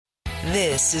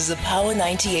This is a Power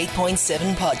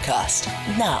 98.7 podcast.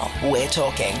 Now we're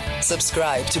talking.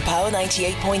 Subscribe to Power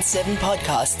 98.7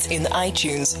 podcasts in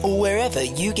iTunes or wherever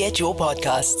you get your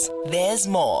podcasts. There's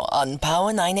more on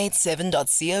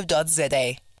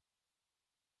power987.co.za.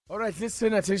 All right, let's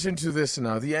turn attention to this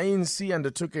now. The ANC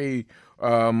undertook a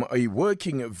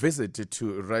working visit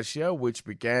to Russia, which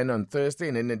began on Thursday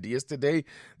and ended yesterday,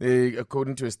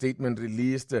 according to a statement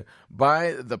released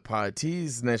by the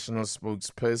party's national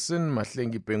spokesperson,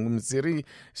 Mahlengi Pengumziri.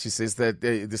 She says that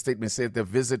the statement said the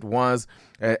visit was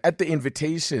at the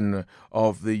invitation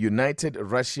of the United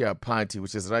Russia Party,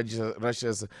 which is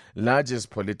Russia's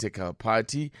largest political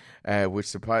party,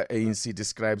 which the ANC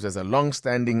describes as a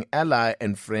long-standing ally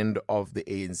and friend of the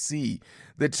ANC.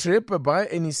 The trip by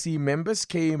NEC members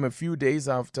came a few days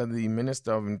after the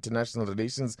Minister of International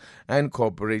Relations and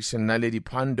Cooperation, Naledi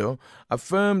Pandor,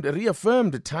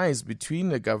 reaffirmed ties between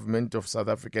the government of South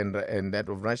Africa and that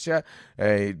of Russia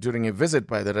during a visit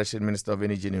by the Russian Minister of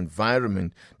Energy and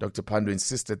Environment. Dr. Pandor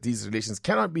insisted these relations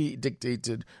cannot be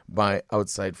dictated by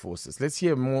outside forces. Let's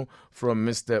hear more from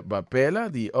Mr.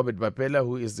 Bapela, the Obed Bapela,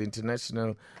 who is the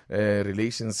International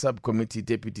Relations Subcommittee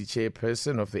Deputy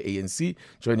Chairperson of the ANC,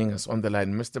 joining us on the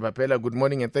line. Mr. Bapela, good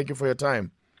morning and thank you for your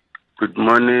time. Good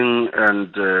morning,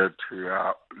 and to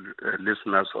your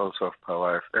listeners also of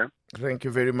Power FM. Thank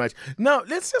you very much. Now,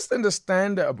 let's just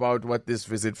understand about what this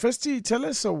visit. Firstly, tell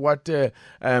us what the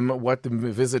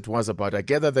visit was about. I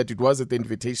gather that it was at the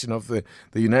invitation of the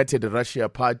United Russia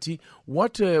Party.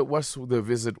 What was the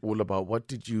visit all about? What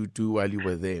did you do while you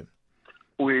were there?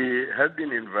 We have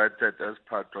been invited as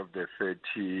part of the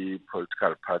 30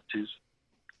 political parties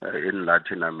in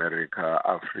Latin America,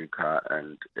 Africa,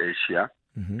 and Asia.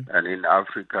 Mm-hmm. And in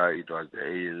Africa, it was the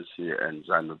ANC and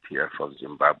ZANU-PF of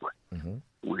Zimbabwe. Mm-hmm.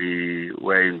 We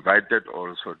were invited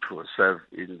also to serve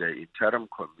in the interim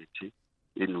committee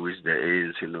in which the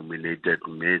ANC nominated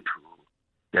me to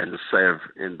then serve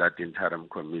in that interim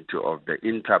committee of the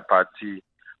inter-party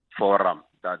forum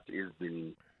that is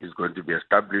going to be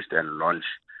established and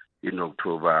launched in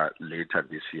October later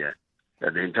this year.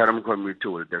 The interim committee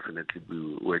will definitely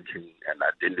be working and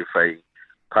identifying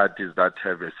parties that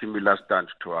have a similar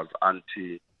stance towards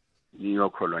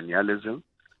anti-neocolonialism,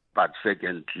 but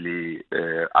secondly,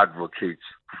 advocates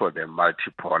for the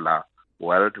multipolar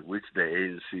world, which the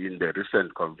ANC in the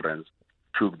recent conference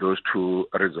took those two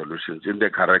resolutions. In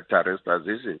the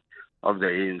characterization of the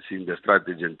ANC in the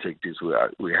strategy and tactics,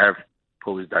 we have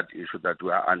posed that issue that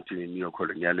we are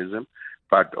anti-neocolonialism,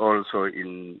 but also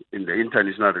in the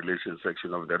international relations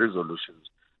section of the resolutions,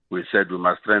 we said we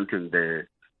must strengthen the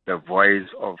voice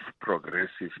of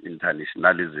progressive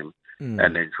internationalism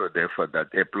and ensure, therefore,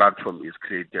 that a platform is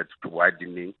created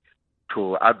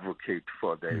to advocate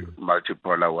for the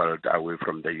multipolar world away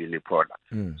from the unipolar.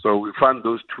 So we found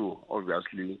those two,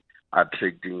 obviously,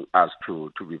 attracting us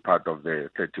to be part of the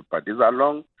 30 parties.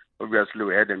 Along, obviously,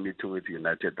 we had a meeting with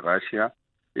United Russia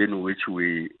in which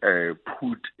we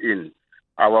put in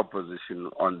our position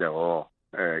on the war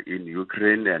in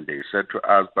Ukraine, and they said to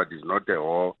us, but it's not a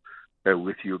war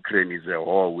with Ukraine, it's a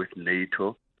war with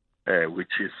NATO,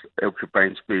 which is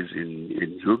occupying space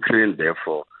in Ukraine.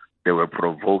 Therefore, they were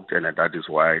provoked, and that is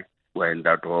why we're in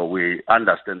that war. We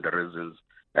understand the reasons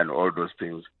and all those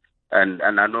things. And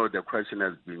I know the question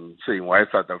has been saying why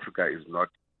South Africa is not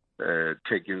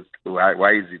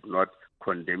why is it not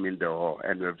condemning the war?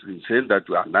 And we have been saying that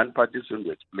we are non-partisan.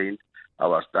 We explained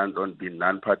our stand on being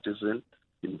non-partisan,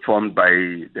 informed by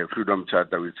the Freedom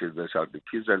Charter, which says there shall be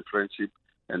peace and friendship,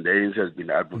 and the ANC has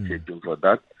been advocating for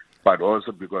that, but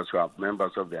also because we are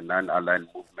members of the non-aligned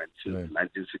movement since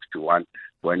 1961,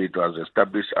 when it was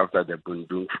established after the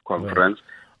Bandung Conference.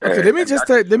 Okay, let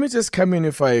me just come in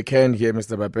if I can here,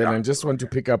 Mr. Bapela, and just want to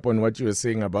pick up on what you were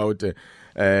saying about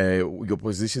your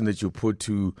position that you put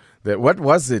to what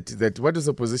is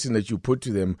the position that you put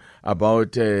to them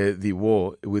about the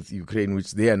war with Ukraine,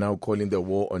 which they are now calling the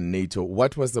war on NATO?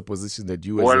 What was the position that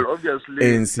you as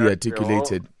ANC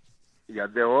articulated?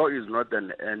 The war is not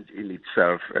an end in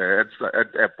itself. At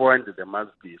a point, there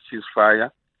must be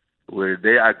ceasefire. Where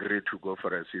they agree to go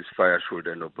for a ceasefire should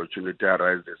an opportunity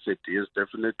arise, they said yes,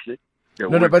 definitely.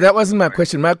 No, but that wasn't my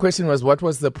question. My question was, what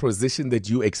was the position that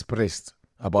you expressed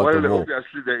about the war? Well,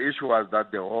 obviously, the issue was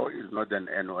that the war is not an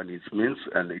end on its means,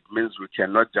 and it means we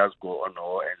cannot just go on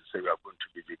war and say we are going to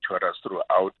be victorious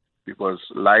throughout, because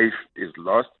life is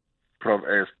lost,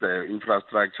 as the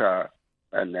infrastructure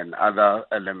and then other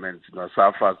elements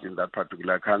suffers in that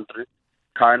particular country.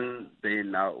 Can they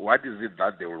now, what is it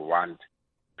that they will want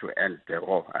to end the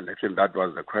war? And I think that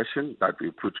was the question that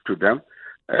we put to them,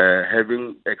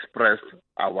 having expressed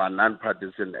our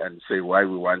non-partisan and say why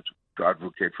we want to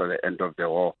advocate for the end of the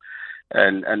war.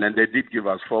 And then they did give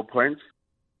us 4 points.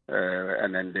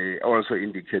 And then they also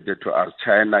indicated to us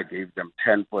China gave them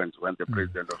 10 points when the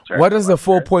president of China. What is the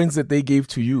 4 points that they gave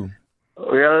to you?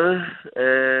 Well,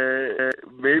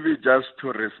 maybe just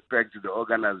to respect the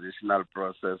organizational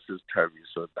processes, Tavi,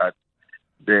 so that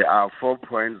there are 4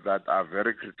 points that are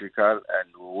very critical, and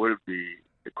we will be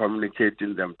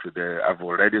communicating them I've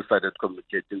already started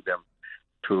communicating them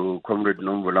to Comrade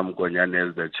Nombula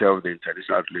Mgonyane, the chair of the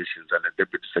International Relations and the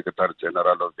Deputy Secretary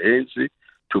General of the ANC,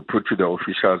 to put to the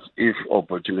officials if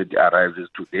opportunity arises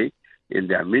today in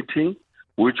their meeting,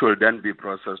 which will then be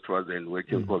processed towards the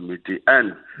working committee.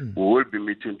 And we will be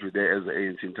meeting today as the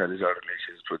ANC International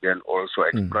Relations to then also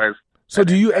express. So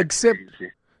do you accept,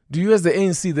 do you as the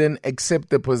ANC then accept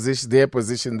their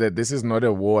position that this is not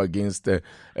a war against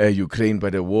Ukraine,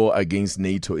 but a war against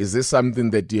NATO? Is this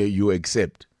something that you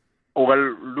accept?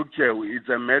 Well, look here, it's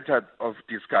a matter of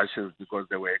discussions because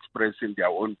they were expressing their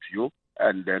own view.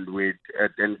 And then we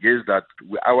engaged that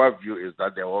our view is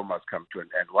that the war must come to an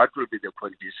end. What will be the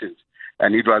conditions?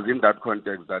 And it was in that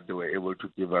context that they were able to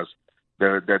give us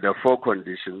the 4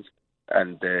 conditions,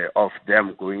 and of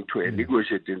them going to a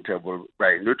negotiating table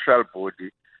by a neutral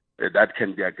body that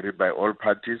can be agreed by all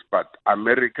parties. But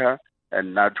America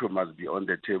and NATO must be on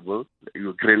the table,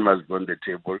 Ukraine must be on the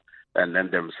table, and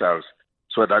then themselves,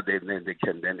 so that they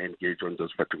can then engage on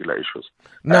those particular issues.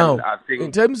 Now, I think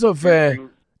in terms of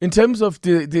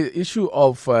the issue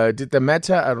of did the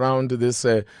matter around this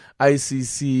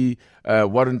ICC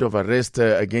warrant of arrest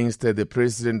against the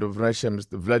president of Russia,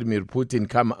 Mr. Vladimir Putin,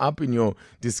 come up in your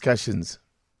discussions?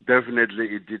 Definitely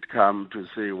it did come to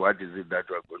say what is it that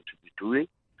we're going to be doing.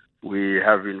 We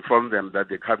have informed them that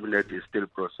the cabinet is still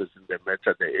processing the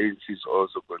matter. The ANC is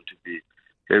also going to be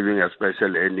having a special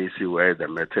NEC where the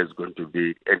matter is going to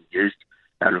be engaged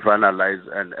and finalized.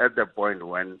 And at the point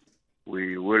when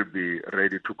we will be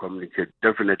ready to communicate,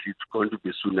 definitely it's going to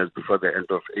be soon as before the end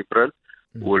of April,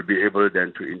 we'll be able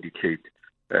then to indicate.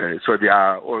 So they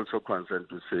are also concerned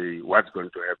to say what's going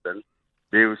to happen.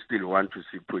 They still want to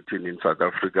see Putin in South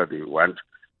Africa. They want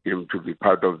him to be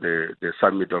part of the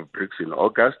summit of BRICS in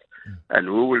August.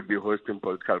 And we will be hosting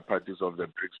political parties of the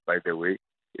BRICS, by the way,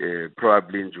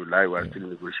 probably in July. We're still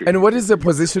negotiating. And what is the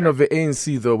position of the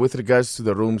ANC, though, with regards to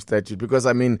the Rome Statute? Because,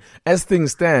 I mean, as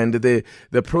things stand, the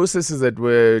processes that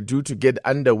were due to get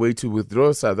underway to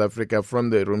withdraw South Africa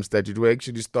from the Rome Statute were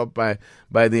actually stopped by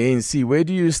the ANC. Where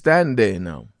do you stand there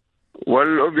now?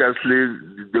 Well, obviously,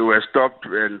 they were stopped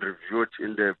and reviewed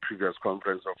in the previous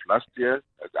conference of last year.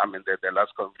 I mean, the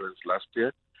last conference last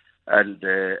year. And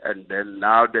then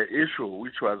now the issue,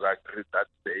 which was agreed that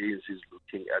the ANC is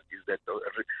looking at, is that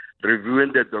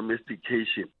reviewing the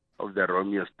domestication of the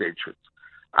Rome statutes.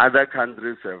 Other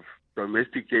countries have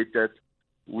domesticated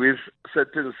with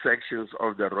certain sections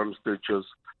of the Rome statutes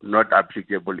not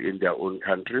applicable in their own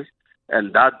countries.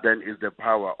 And that then is the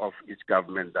power of each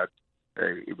government that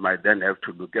it might then have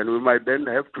to look. And we might then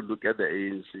have to look at the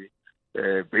ANC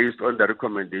based on the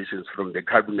recommendations from the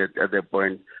cabinet at the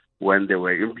point when they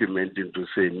were implementing, to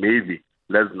say maybe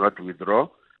let's not withdraw.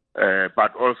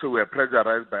 But also we are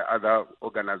pressurized by other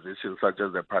organizations such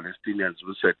as the Palestinians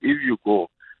who said, if you go,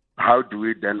 how do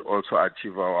we then also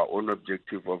achieve our own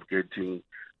objective of getting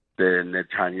the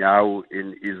Netanyahu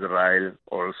in Israel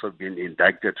also being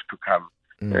indicted to come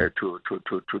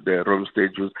to the Rome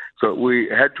Statutes? So we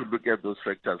had to look at those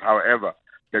factors. However,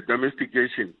 the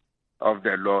domestication of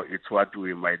the law is what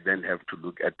we might then have to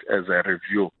look at as a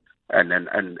review. And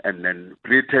then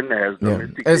Britain has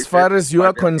domesticated. As far as you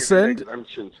are concerned,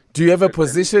 do you have a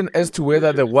position as to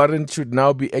whether the warrant should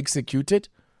now be executed?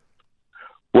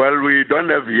 Well, we don't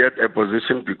have yet a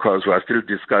position because we are still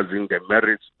discussing the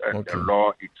merits and the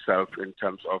law itself in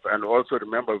terms of, and also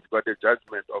remember we've got a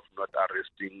judgment of not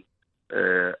arresting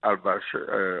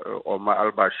Omar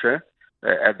al-Bashir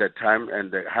at the time,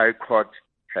 and the High Court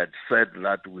had said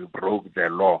that we broke the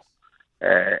law.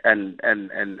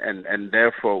 And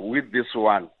therefore, with this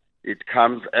one, it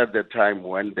comes at the time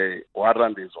when the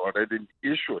warrant is already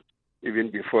issued, even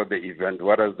before the event,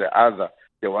 whereas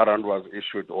the warrant was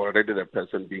issued already, the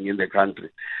person being in the country.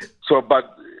 So,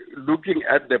 but looking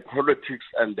at the politics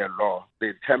and the law,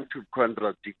 they tend to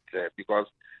contradict because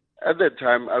at the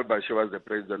time, al-Bashir was the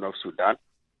president of Sudan,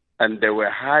 and there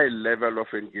were high level of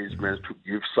engagements to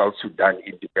give South Sudan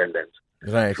independence.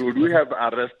 Right. Should we have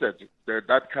arrested,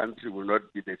 that country will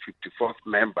not be the 54th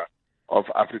member of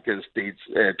African states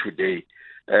today.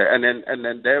 And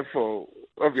then therefore,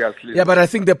 obviously. Yeah, but I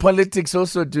think the politics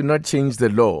also do not change the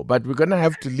law. But we're going to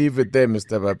have to leave it there,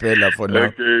 Mr. Bapela, for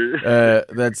now. Okay.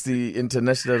 That's the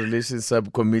International Relations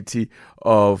Subcommittee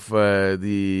of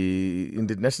the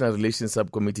International Relations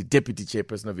Subcommittee Deputy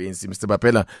Chairperson of ANC. Mr.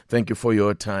 Bapela, thank you for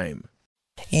your time.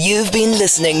 You've been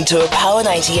listening to a Power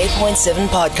 98.7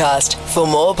 podcast. For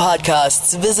more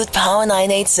podcasts, visit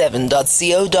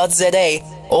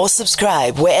power987.co.za or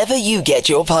subscribe wherever you get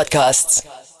your podcasts.